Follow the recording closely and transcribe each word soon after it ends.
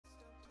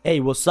Hey,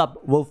 what's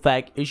up,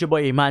 Wolfpack? It's your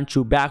boy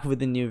Himanshu back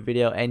with a new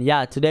video, and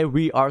yeah, today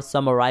we are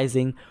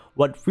summarizing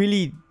what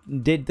really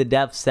did the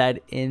dev said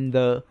in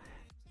the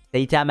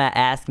Saitama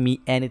Ask Me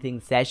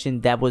Anything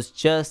session that was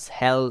just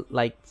held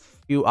like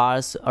few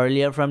hours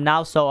earlier from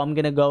now. So I'm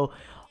gonna go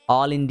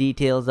all in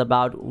details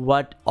about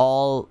what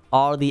all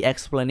are the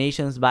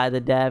explanations by the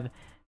dev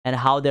and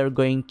how they're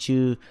going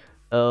to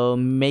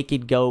make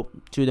it go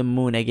to the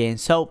moon again.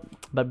 So,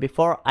 but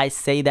before I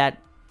say that,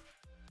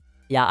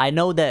 yeah, I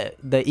know that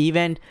the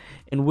event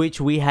in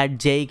which we had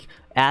Jake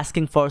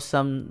asking for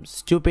some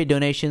stupid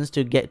donations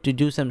to get to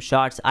do some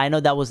shots, I know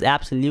that was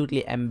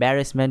absolutely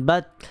embarrassment,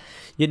 but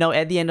you know,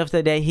 at the end of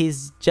the day,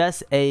 he's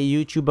just a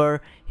YouTuber.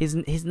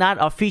 He's not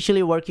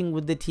officially working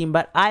with the team,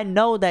 but I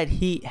know that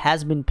he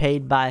has been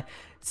paid by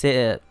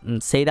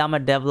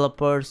Saitama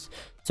Developers,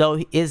 so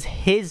it is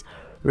his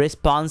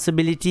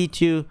responsibility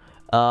to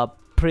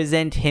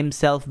present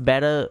himself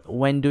better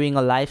when doing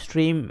a live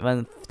stream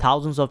when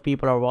thousands of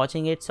people are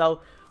watching it. So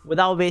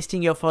without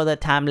wasting your further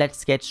time,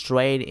 let's get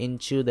straight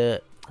into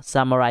the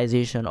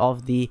summarization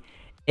of the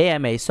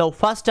AMA. So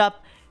first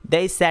up,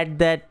 they said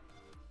that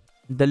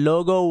the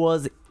logo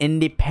was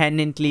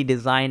independently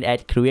designed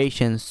at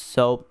creation,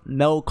 so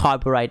no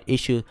copyright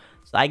issue.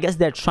 So I guess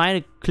they're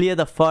trying to clear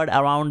the FUD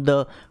around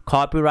the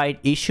copyright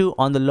issue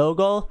on the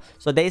logo.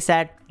 So they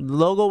said the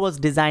logo was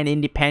designed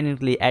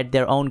independently at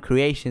their own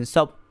creation,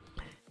 so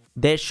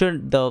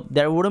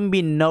there wouldn't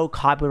be no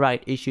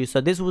copyright issue.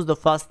 So this was the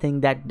first thing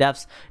that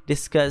devs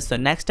discussed. So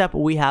next up,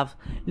 we have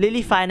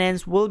Lily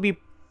Finance will be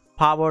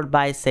powered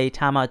by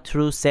Saitama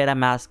through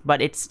Saitamask,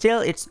 but it's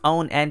still its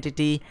own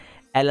entity,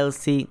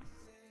 LLC.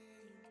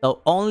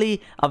 So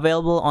only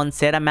available on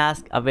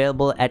Saitamask,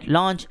 available at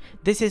launch.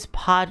 This is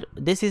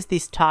the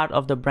start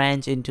of the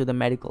branch into the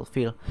medical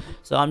field.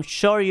 So I'm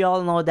sure you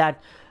all know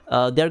that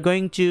they're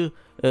going to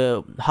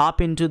hop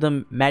into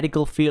the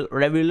medical field,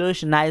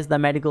 revolutionize the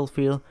medical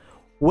field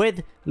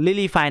with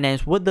Lily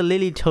Finance, with the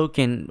Lily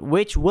token,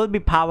 which will be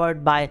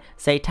powered by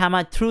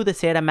Saitama through the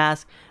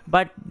Saitamask,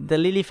 but the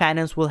Lily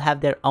Finance will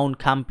have their own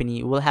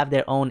company, will have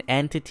their own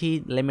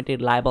entity,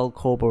 limited liable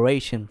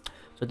corporation.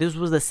 So this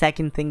was the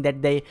second thing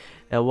that they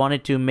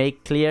wanted to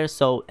make clear.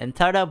 So, and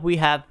third up, we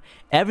have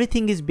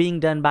everything is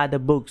being done by the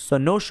book, so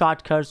no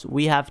shortcuts,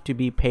 we have to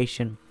be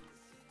patient.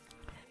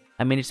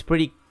 I mean, it's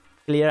pretty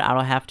clear, I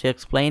don't have to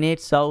explain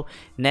it. So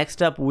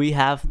next up, we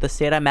have the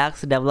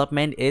Saitamask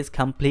development is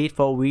complete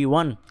for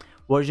V1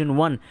 version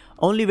 1,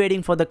 only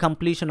waiting for the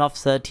completion of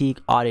Certiq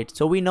audit.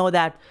 So we know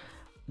that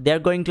they're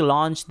going to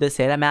launch the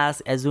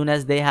Saitamask as soon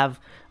as they have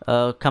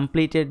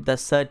completed the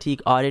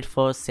Certiq audit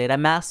for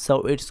Saitamask.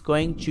 So it's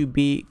going to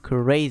be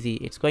crazy,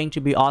 it's going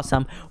to be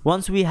awesome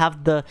once we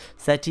have the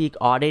Certiq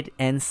audit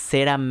and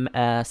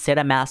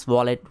Saitamask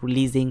wallet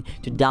releasing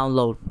to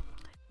download.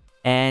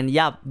 And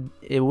yeah,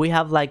 we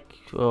have like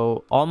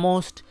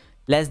almost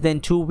less than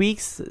 2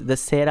 weeks the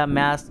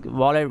Saitamask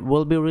wallet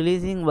will be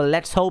releasing. Well,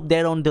 let's hope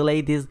they don't delay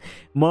this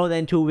more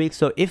than 2 weeks.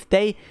 So if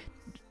they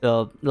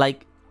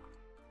like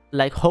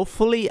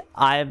hopefully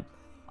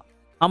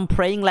I'm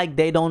praying like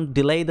they don't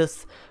delay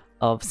this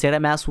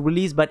Saitamask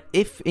release, but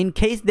if in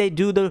case they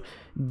do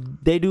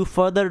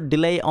further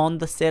delay on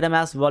the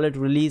Saitamask wallet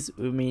release,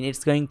 I mean,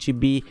 it's going to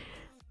be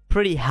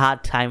pretty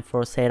hard time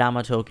for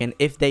Saitama token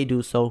if they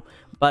do so.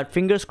 But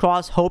fingers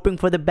crossed, hoping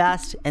for the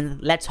best,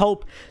 and let's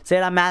hope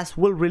Saitamask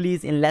will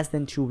release in less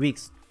than 2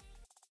 weeks.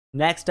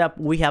 Next up,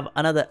 we have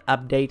another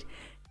update,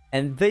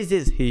 and this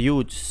is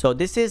huge. So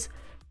this is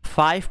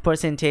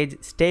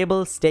 5%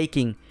 stable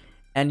staking,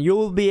 and you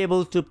will be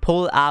able to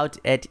pull out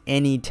at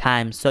any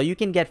time. So you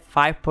can get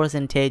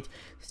 5%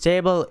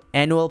 stable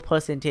annual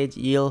percentage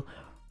yield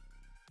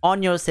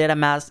on your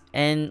Saitamask,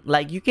 and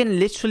like you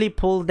can literally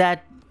pull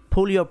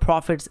your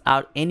profits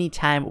out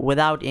anytime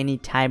without any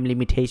time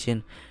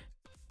limitation.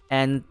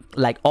 And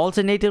like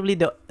alternatively,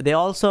 they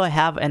also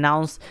have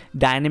announced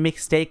dynamic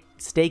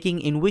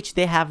staking, in which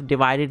they have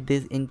divided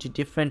this into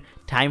different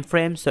time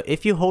frames. So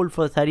if you hold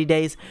for 30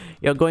 days,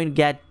 you're going to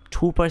get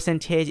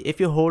 2%. If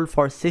you hold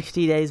for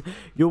 60 days,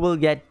 you will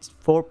get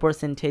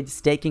 4%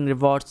 staking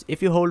rewards.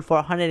 If you hold for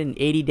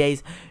 180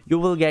 days, you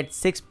will get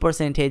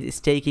 6%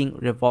 staking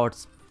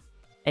rewards.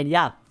 And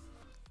yeah,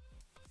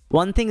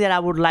 one thing that I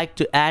would like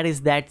to add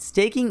is that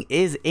staking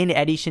is in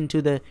addition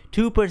to the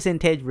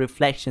 2%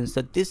 reflection.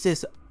 So this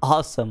is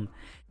awesome.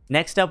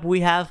 Next up, we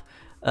have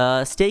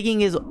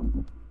staking is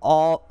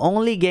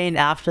only gained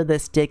after the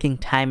staking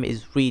time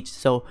is reached.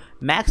 So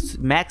Max,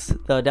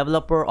 the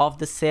developer of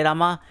the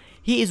Saitama,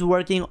 he is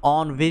working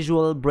on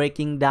visual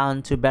breaking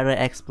down to better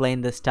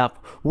explain the stuff,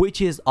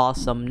 which is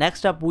awesome.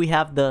 Next up, we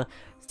have the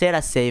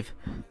StataSafe,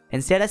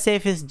 and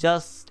StataSafe is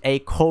just a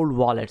cold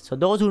wallet. So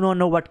those who don't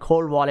know what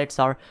cold wallets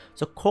are,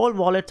 so cold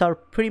wallets are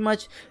pretty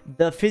much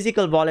the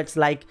physical wallets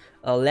like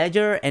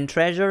Ledger and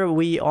Treasure.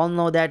 We all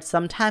know that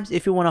sometimes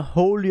if you want to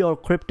hold your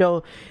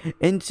crypto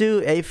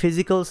into a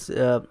physical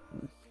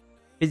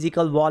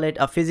wallet,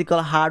 a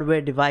physical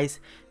hardware device,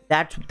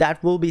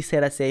 that will be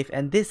StataSafe,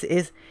 and this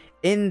is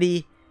in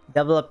the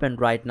development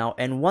right now,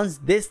 and once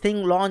this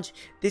thing launch,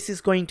 this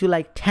is going to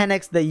like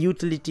 10x the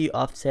utility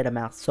of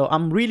Saitamask. So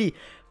I'm really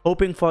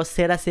hoping for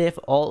SataSafe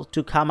all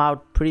to come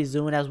out pretty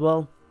soon as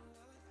well.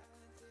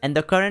 And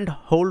the current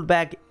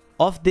holdback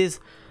of this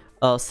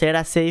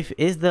SataSafe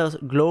is the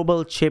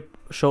global chip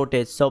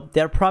shortage. So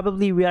there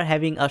probably we are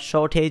having a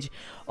shortage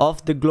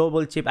of the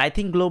global chip. I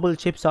think global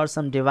chips are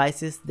some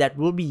devices that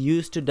will be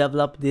used to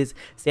develop this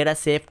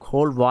SataSafe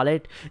cold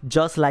wallet,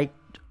 just like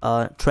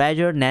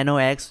Treasure, Nano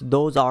X.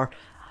 Those are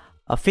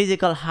a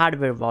physical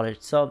hardware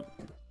wallet. So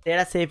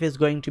SataSafe is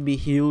going to be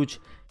huge.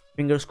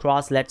 Fingers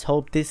crossed. Let's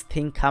hope this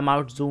thing come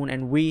out soon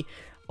and we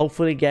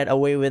hopefully get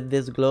away with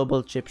this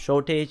global chip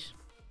shortage.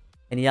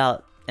 And yeah,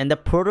 and the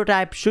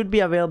prototype should be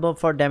available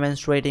for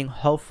demonstrating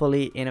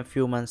hopefully in a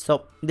few months.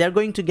 So they're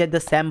going to get the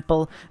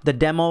sample, the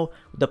demo,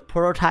 the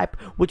prototype,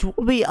 which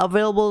will be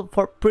available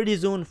for pretty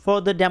soon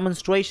for the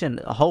demonstration,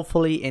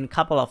 hopefully in a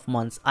couple of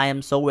months. I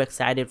am so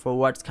excited for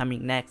what's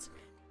coming next.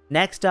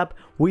 Next up,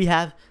 we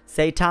have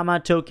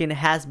Saitama token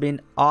has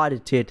been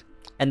audited,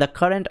 and the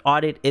current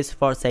audit is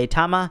for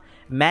Saitama.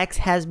 Max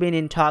has been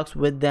in talks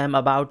with them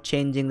about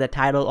changing the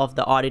title of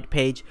the audit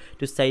page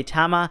to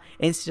Saitama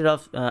instead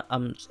of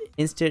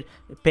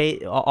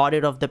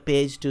audit of the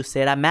page to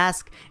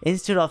Saitamask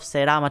instead of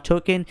Saitama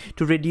token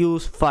to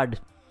reduce FUD.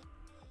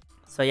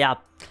 So yeah,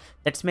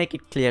 let's make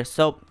it clear.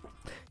 So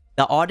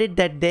the audit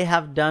that they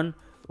have done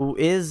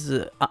is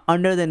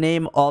under the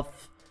name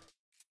of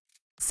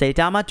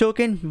Saitama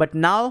token, but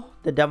now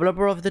the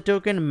developer of the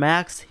token,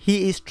 Max,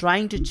 he is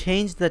trying to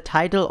change the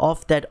title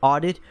of that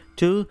audit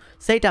to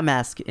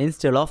Saitamask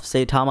instead of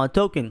Saitama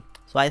token.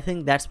 So I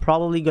think that's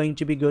probably going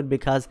to be good,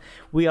 because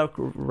we are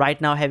right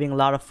now having a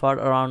lot of fun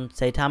around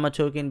Saitama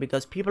token,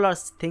 because people are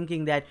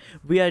thinking that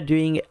we are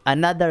doing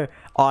another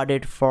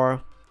audit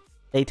for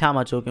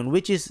Saitama token,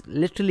 which is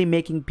literally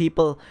making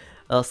people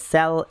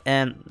sell,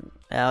 and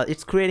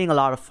it's creating a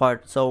lot of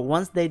FUD. So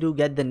once they do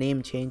get the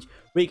name change,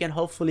 we can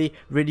hopefully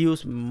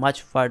reduce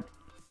much FUD.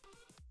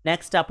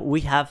 Next up,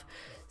 we have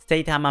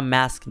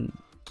Saitamask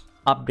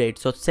update.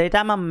 So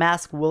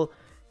Saitamask will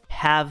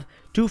have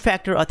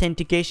 2-factor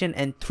authentication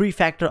and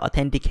 3-factor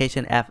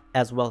authentication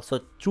as well.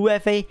 So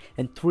 2FA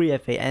and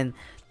 3FA, and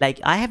like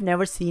I have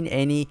never seen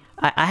any,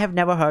 I have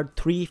never heard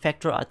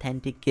 3-factor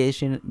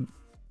authentication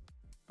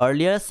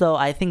earlier. So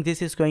I think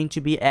this is going to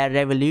be a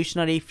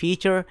revolutionary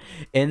feature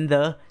in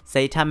the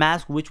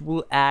Saitamask, which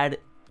will add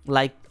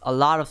like a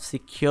lot of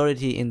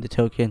security in the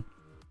token,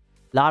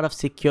 lot of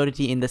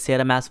security in the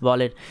Saitamask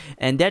wallet,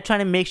 and they're trying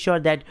to make sure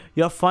that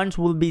your funds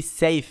will be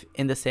safe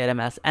in the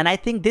Saitamask. And I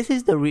think this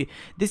is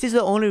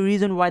the only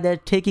reason why they're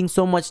taking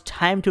so much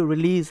time to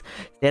release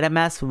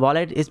Saitamask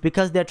wallet, is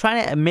because they're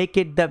trying to make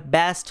it the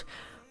best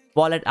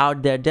wallet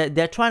out there.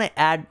 They're trying to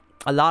add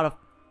a lot of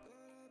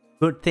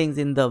good things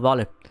in the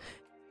wallet.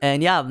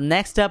 And yeah,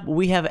 next up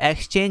we have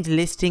exchange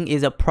listing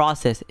is a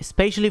process,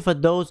 especially for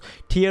those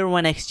tier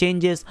 1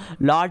 exchanges.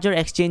 Larger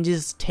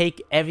exchanges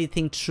take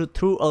everything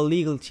through a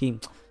legal team.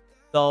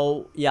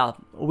 So yeah,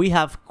 we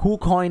have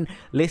KuCoin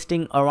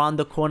listing around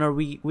the corner.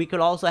 We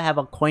could also have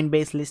a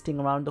Coinbase listing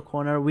around the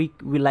corner. We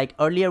like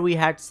earlier we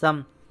had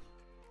some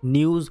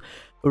news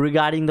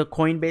regarding the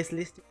Coinbase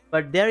listing,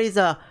 but there is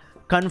a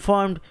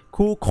confirmed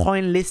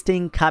KuCoin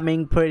listing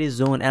coming pretty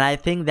soon, and I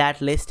think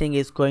that listing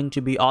is going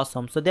to be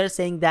awesome. So they're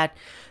saying that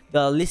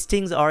the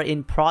listings are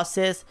in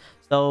process.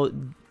 So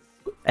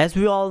as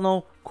we all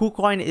know,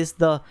 KuCoin is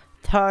the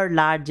 3rd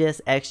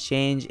largest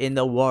exchange in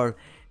the world,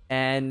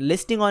 and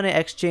listing on an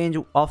exchange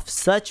of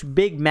such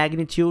big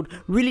magnitude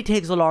really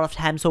takes a lot of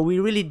time. So we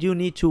really do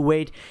need to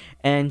wait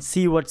and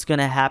see what's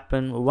gonna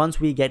happen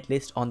once we get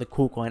listed on the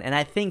KuCoin. And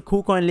I think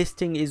KuCoin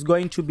listing is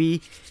going to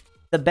be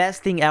the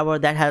best thing ever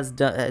that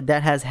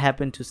has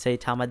happened to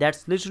Saitama.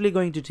 That's literally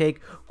going to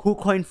take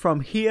KuCoin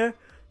from here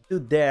to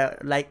there,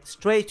 like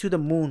straight to the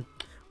moon.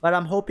 But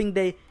I'm hoping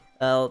they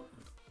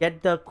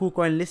get the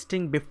KuCoin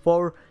listing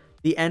before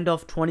the end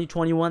of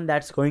 2021.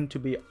 That's going to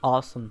be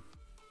awesome.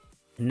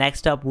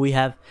 Next up, we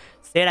have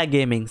Sera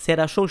Gaming,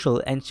 Sera Social,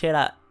 and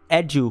Sera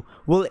Edu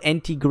will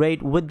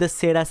integrate with the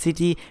Sera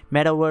City,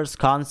 Metaverse,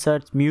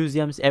 concerts,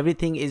 museums.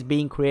 Everything is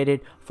being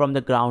created from the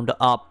ground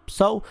up.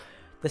 So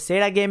the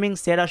Sera Gaming,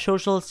 Sera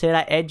Social,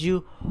 Sera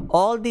Edu,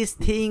 all these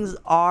things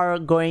are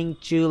going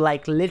to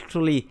like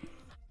literally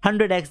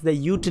 100x the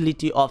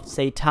utility of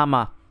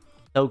Saitama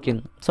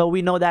token. So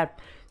we know that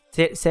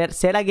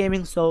Sera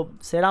Gaming, so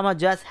Saitama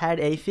just had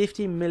a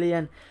 50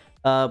 million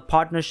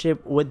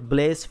partnership with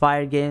Blaze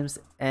Fire Games,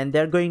 and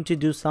they're going to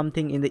do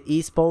something in the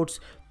esports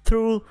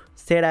through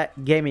Sera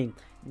Gaming.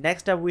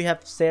 Next up, we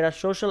have Sera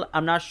Social.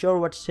 I'm not sure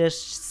what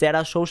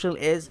Sera Social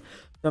is,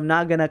 so I'm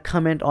not gonna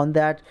comment on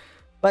that.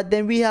 But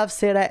then we have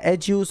Sera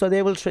Edu, so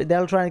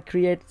they'll try to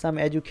create some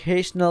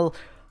educational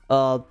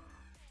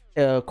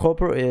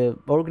corporate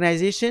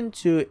organization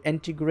to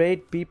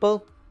integrate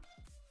people,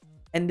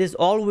 and this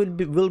all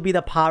will be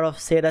the part of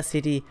Sera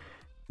City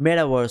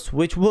Metaverse,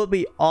 which will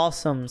be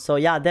awesome. So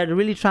yeah, they're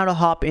really trying to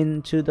hop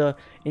into the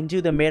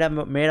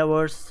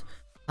metaverse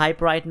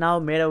hype right now.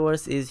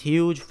 Metaverse is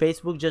huge.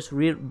 Facebook just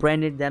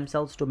rebranded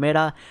themselves to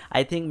Meta.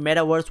 I think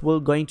Metaverse will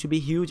going to be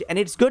huge, and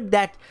it's good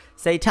that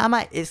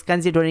Saitama is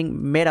considering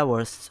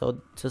Metaverse.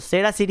 So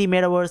Seta City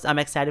Metaverse, I'm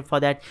excited for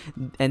that.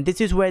 And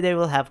this is where they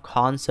will have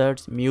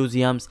concerts,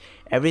 museums,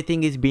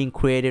 everything is being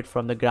created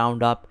from the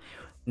ground up.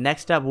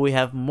 Next up, we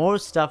have more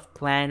stuff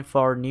planned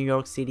for New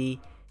York City.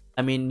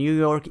 I mean, New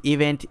York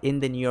event in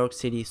the New York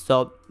City.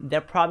 So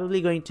they're probably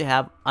going to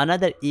have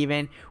another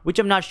event, which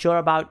I'm not sure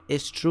about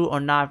is true or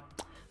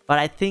not. But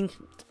I think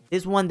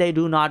this one they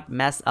do not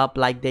mess up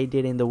like they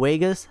did in the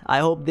Vegas. I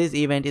hope this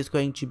event is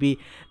going to be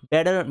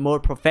better, more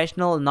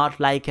professional, not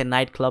like a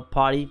nightclub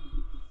party.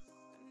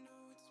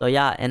 So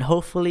yeah, and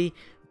hopefully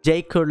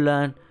Jake could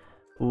learn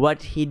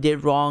what he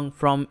did wrong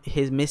from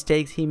his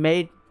mistakes he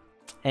made.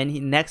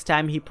 And next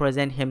time he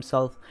present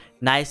himself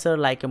nicer,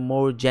 like a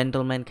more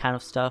gentleman kind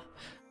of stuff,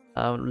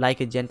 like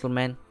a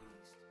gentleman.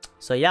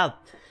 So yeah,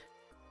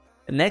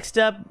 next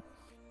up,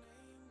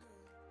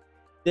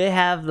 they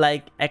have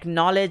like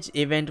acknowledge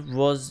event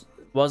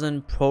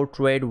wasn't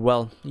portrayed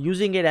well.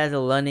 Using it as a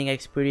learning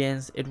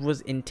experience, it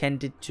was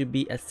intended to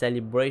be a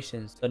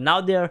celebration. So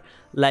now they're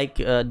like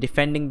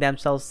defending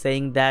themselves,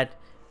 saying that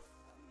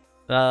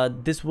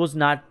this was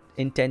not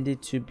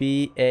intended to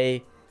be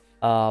a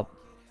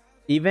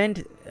event.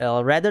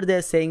 Rather,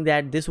 they're saying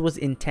that this was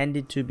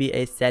intended to be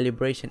a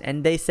celebration,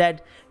 and they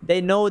said they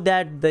know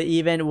that the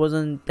event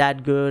wasn't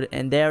that good,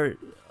 and they're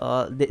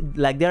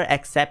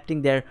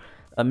accepting their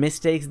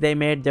mistakes they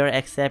made. They're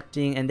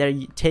accepting and they're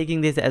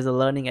taking this as a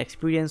learning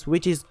experience,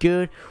 which is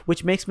good,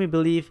 which makes me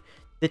believe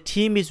the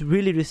team is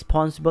really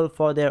responsible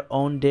for their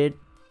own deed,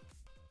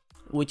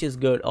 which is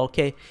good.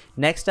 Okay,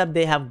 next up,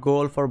 they have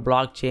goal for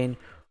blockchain,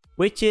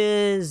 which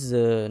is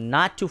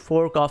not to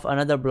fork off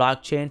another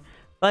blockchain,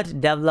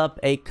 but develop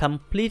a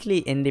completely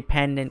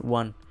independent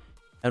one,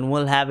 and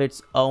will have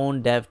its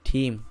own dev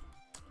team.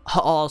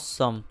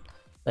 Awesome.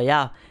 So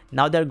yeah,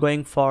 now they're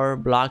going for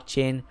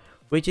blockchain,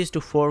 which is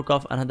to fork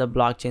off another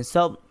blockchain.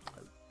 So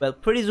well,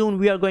 pretty soon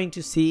we are going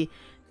to see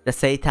the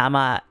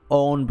Saitama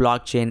own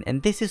blockchain,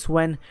 and this is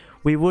when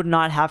we would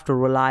not have to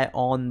rely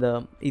on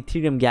the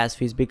Ethereum gas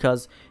fees,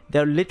 because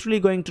they're literally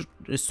going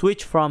to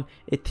switch from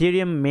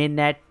Ethereum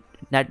mainnet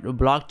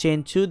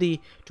blockchain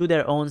to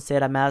their own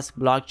Saitamask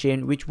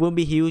blockchain, which will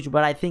be huge,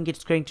 but I think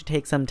it's going to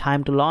take some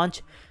time to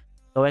launch.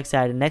 So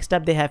excited. Next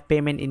up, they have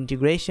payment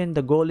integration.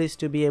 The goal is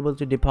to be able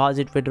to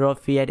deposit, withdraw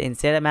fiat in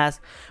Saitamask,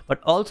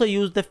 but also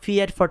use the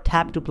fiat for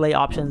tap to play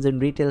options in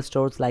retail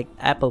stores like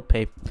Apple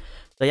Pay.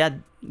 So yeah,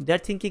 they're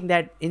thinking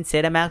that in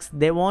Saitamask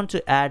they want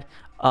to add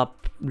a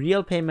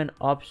real payment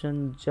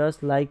option,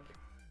 just like,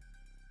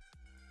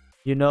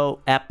 you know,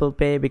 Apple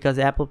Pay, because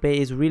Apple Pay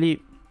is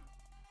really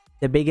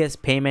the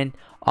biggest payment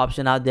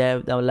option out there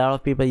that a lot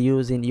of people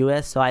use in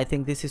US. So I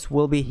think this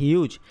will be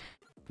huge.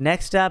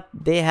 Next up,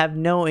 they have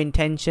no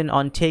intention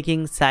on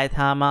taking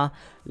Saitama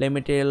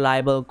Limited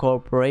Liable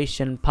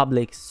Corporation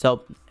public.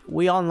 So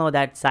we all know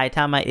that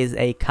Saitama is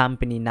a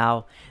company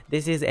now.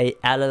 This is a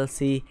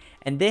LLC,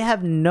 and they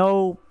have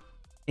no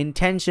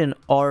intention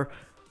or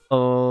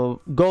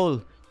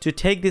goal to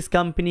take this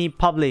company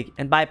public.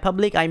 And by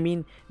public, I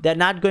mean they're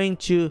not going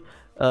to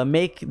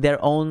make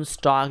their own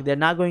stock. They're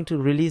not going to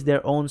release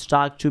their own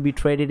stock to be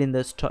traded in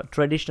the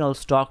traditional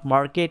stock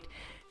market,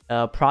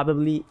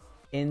 probably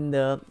in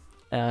the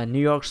New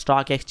York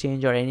Stock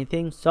Exchange or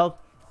anything. So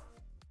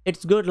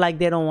it's good, like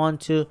they don't want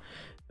to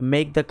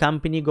make the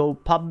company go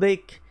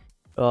public.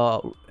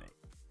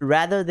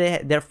 Rather,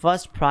 their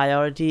first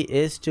priority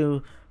is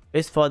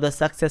for the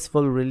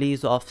successful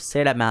release of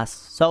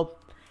Saitamask. So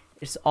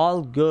it's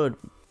all good.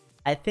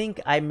 I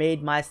think I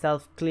made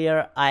myself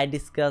clear. I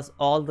discussed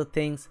all the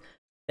things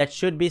that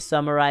should be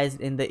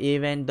summarized in the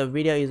event. The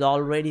video is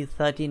already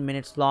 13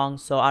 minutes long,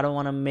 so I don't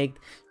want to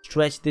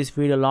stretch this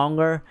video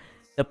longer.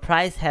 The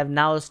price have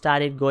now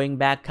started going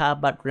back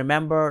up, but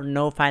remember,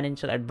 no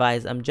financial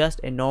advice. I'm just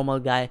a normal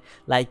guy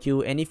like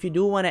you, and if you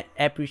do want to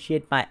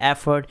appreciate my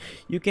effort,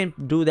 you can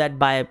do that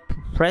by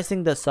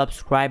pressing the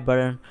subscribe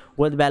button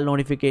with bell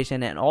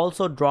notification, and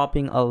also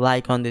dropping a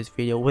like on this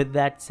video. With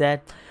that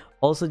said,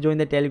 also join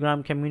the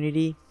Telegram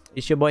community.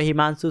 It's your boy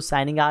Himanshu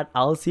signing out.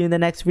 I'll see you in the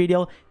next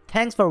video.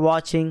 Thanks for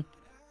watching.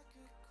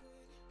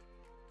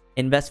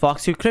 Invest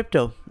Foxy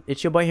Crypto.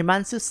 It's your boy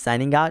Himanshu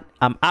signing out.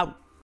 I'm out.